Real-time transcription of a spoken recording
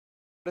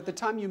At the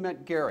time you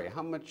met Gary,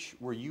 how much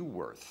were you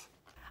worth?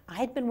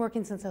 I'd been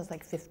working since I was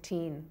like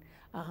 15,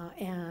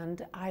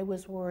 and I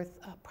was worth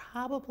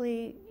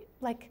probably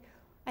like,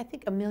 I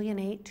think $1.8 million,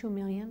 $2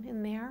 million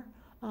in there.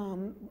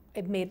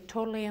 I made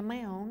totally on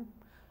my own.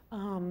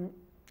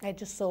 I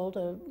just sold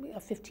a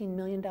 $15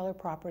 million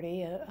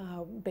property,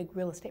 a big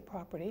real estate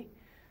property.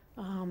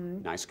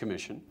 Nice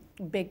commission.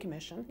 Big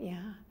commission,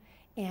 yeah.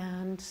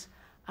 And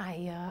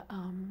I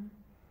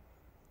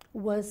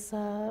was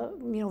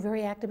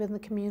very active in the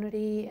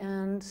community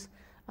and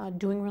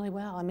doing really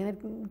well. I mean,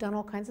 I've done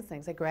all kinds of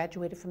things. I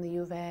graduated from the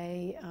U of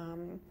A.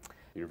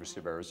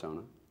 University of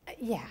Arizona.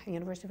 Yeah,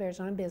 University of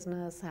Arizona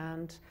Business,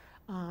 and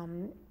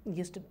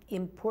used to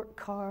import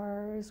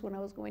cars when I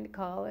was going to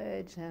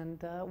college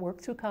and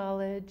work through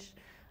college,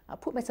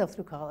 put myself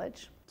through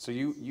college. So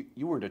you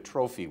weren't a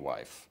trophy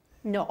wife.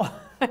 No,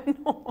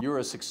 no. You were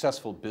a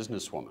successful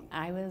businesswoman.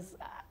 I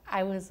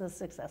was a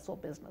successful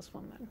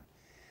businesswoman.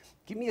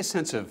 Give me a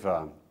sense of,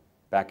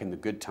 back in the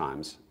good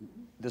times,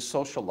 the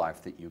social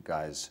life that you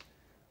guys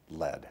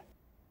led.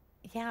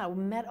 Yeah,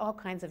 we met all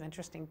kinds of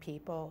interesting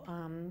people,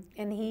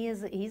 and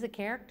he's a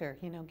character.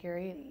 You know,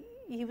 Gary,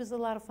 he was a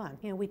lot of fun.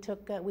 You know, we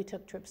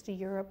took trips to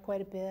Europe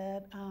quite a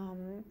bit, a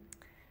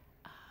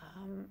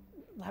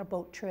lot of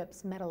boat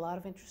trips. Met a lot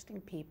of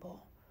interesting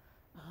people.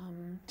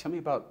 Tell me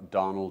about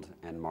Donald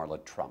and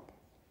Marla Trump.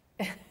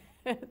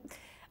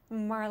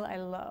 Marla, I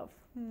love.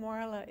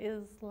 Marla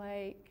is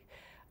like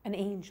an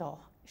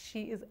angel.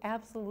 She is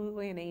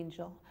absolutely an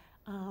angel.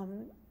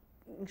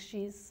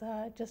 She's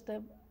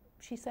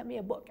she sent me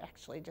a book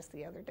actually just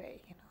the other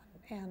day, you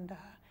know, and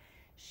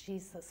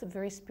she's a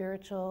very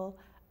spiritual,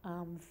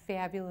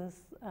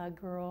 fabulous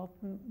girl,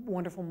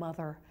 wonderful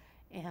mother,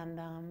 and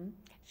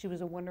she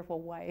was a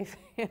wonderful wife.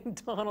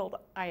 And Donald,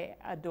 I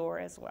adore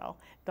as well.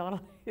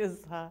 Donald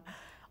is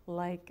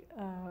like,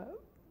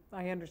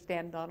 I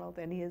understand Donald,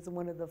 and he is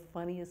one of the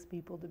funniest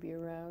people to be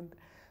around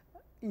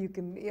you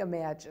can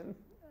imagine.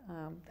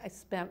 I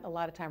spent a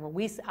lot of time,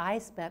 or I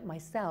spent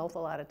myself a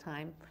lot of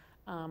time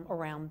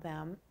around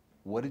them.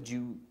 What did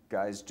you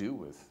guys do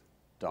with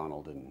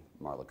Donald and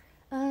Marla?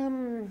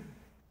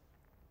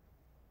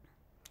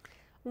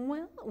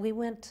 Well, we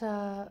went,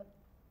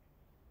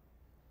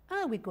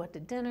 we'd go out to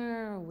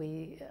dinner,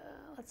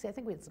 let's see, I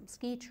think we had some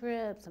ski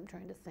trips. I'm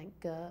trying to think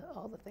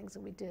all the things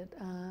that we did.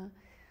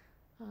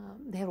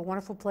 They had a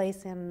wonderful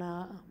place in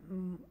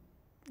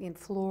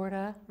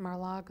Florida,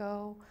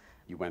 Mar-a-Lago.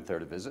 You went there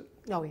to visit?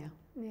 Oh yeah,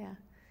 yeah.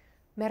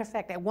 Matter of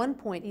fact, at one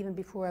point, even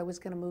before I was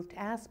going to move to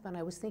Aspen,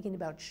 I was thinking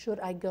about should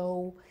I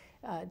go.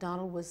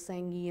 Donald was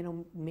saying, you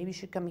know, maybe you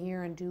should come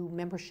here and do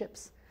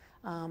memberships,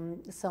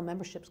 sell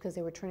memberships, because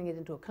they were turning it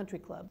into a country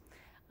club.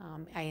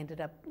 I ended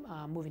up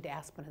moving to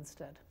Aspen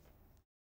instead.